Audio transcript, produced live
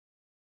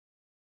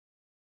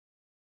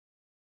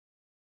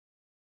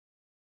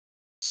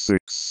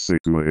Six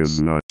Sigma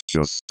is not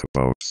just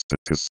about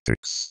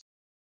statistics.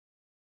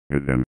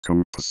 It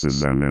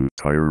encompasses an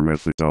entire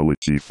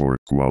methodology for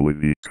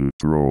quality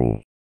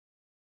control.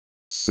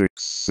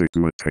 Six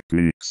Sigma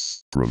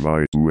techniques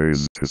provide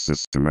ways to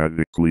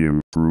systematically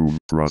improve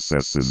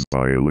processes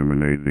by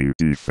eliminating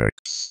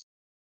defects.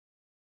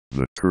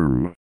 The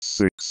term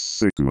Six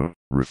Sigma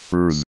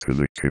refers to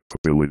the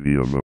capability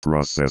of a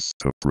process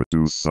to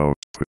produce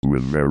output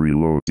with very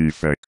low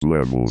defect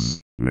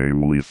levels,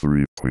 namely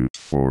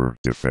 3.4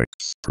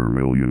 defects per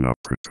million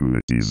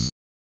opportunities.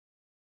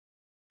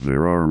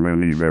 There are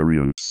many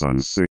variants on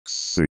Six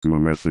Sigma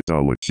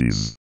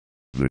methodologies.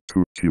 The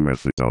two key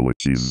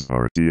methodologies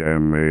are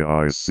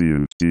DMAIC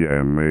and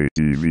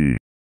DMADV.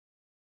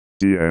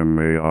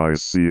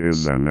 DMAIC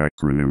is an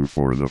acronym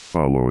for the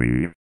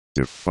following: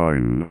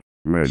 define,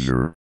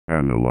 measure,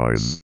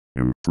 analyze,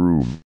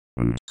 improve,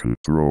 and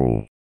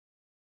control.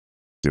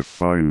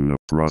 Define the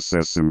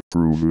process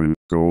improvement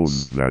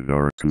goals that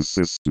are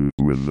consistent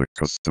with the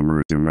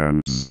customer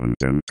demands and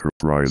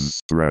enterprise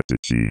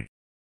strategy.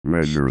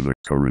 Measure the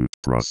current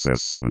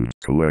process and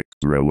collect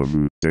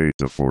relevant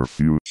data for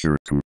future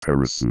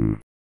comparison.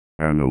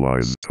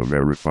 Analyze to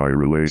verify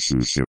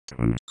relationship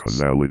and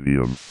causality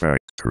of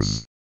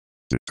factors.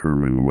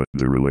 Determine what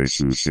the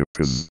relationship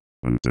is,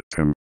 and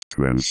attempt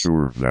to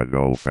ensure that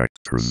all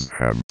factors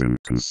have been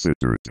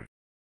considered.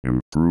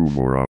 Improve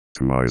or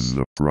optimize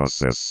the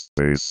process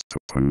based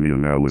upon the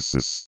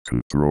analysis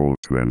control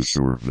to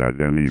ensure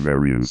that any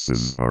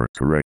variances are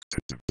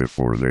corrected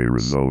before they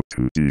result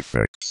in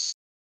defects.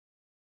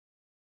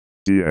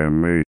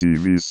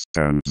 DMADV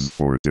stands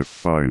for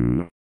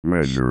define,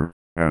 measure,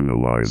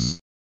 analyze,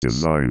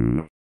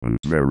 design, and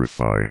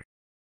verify.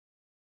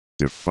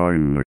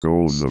 Define the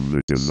goals of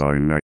the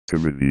design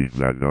activity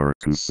that are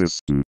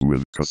consistent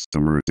with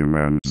customer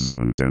demands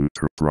and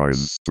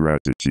enterprise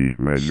strategy.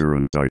 Measure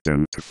and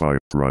identify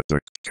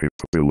product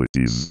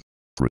capabilities,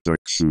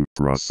 production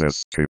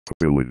process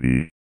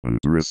capability, and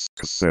risk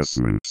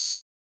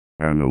assessments.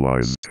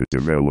 Analyze to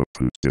develop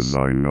and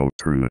design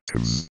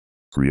alternatives.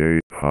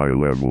 Create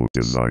high-level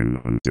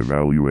design and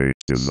evaluate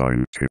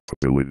design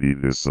capability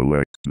to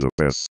select the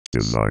best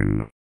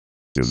design.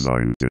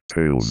 Design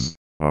details.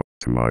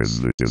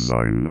 Optimize the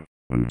design,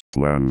 and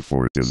plan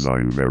for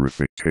design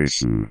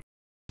verification.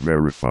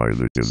 Verify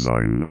the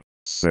design,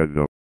 set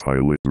up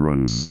pilot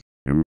runs,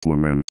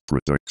 implement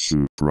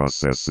production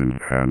process and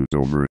hand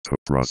over to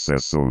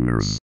process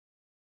owners.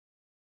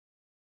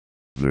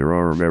 There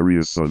are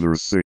various other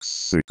Six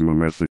Sigma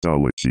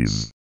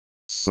methodologies.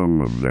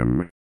 Some of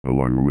them,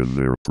 along with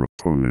their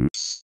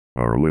proponents,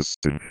 are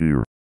listed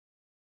here.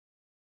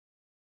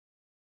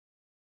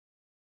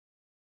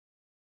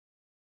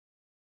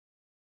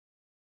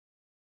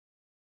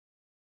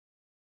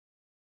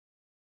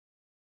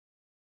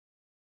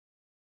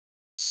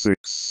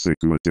 Six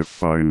Sigma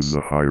defines a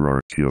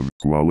hierarchy of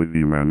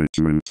quality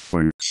management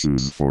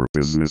functions for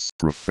business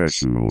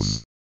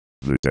professionals.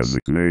 The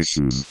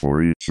designations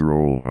for each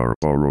role are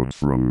borrowed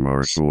from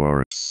martial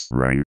arts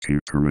ranking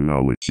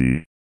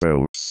terminology,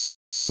 belts.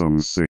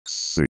 Some Six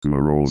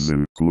Sigma roles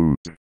include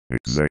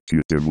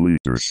executive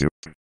leadership,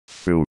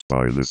 filled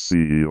by the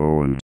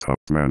CEO and top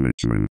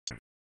management.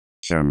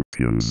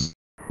 Champions,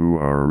 who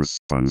are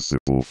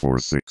responsible for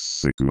Six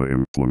Sigma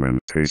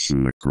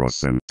implementation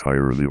across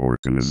entire the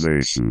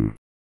organization.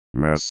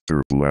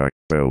 Master Black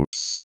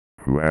Belts,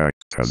 who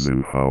act as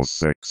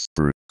in-house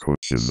expert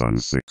coaches on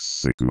Six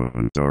Sigma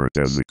and are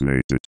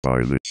designated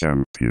by the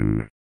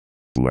champion.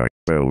 Black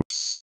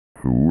Belts,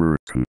 who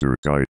work under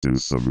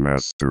guidance of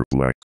Master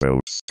Black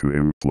Belts to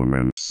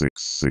implement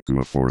Six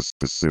Sigma for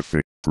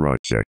specific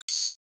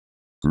projects.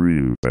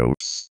 Green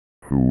Belts,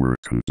 who work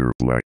under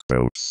Black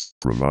Belts,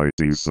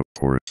 providing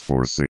support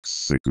for Six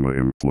Sigma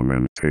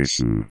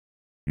implementation.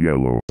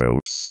 Yellow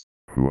Belts,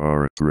 who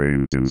are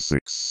trained in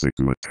Six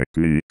Sigma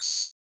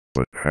techniques,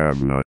 but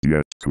have not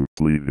yet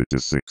completed a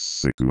Six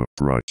Sigma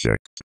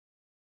project.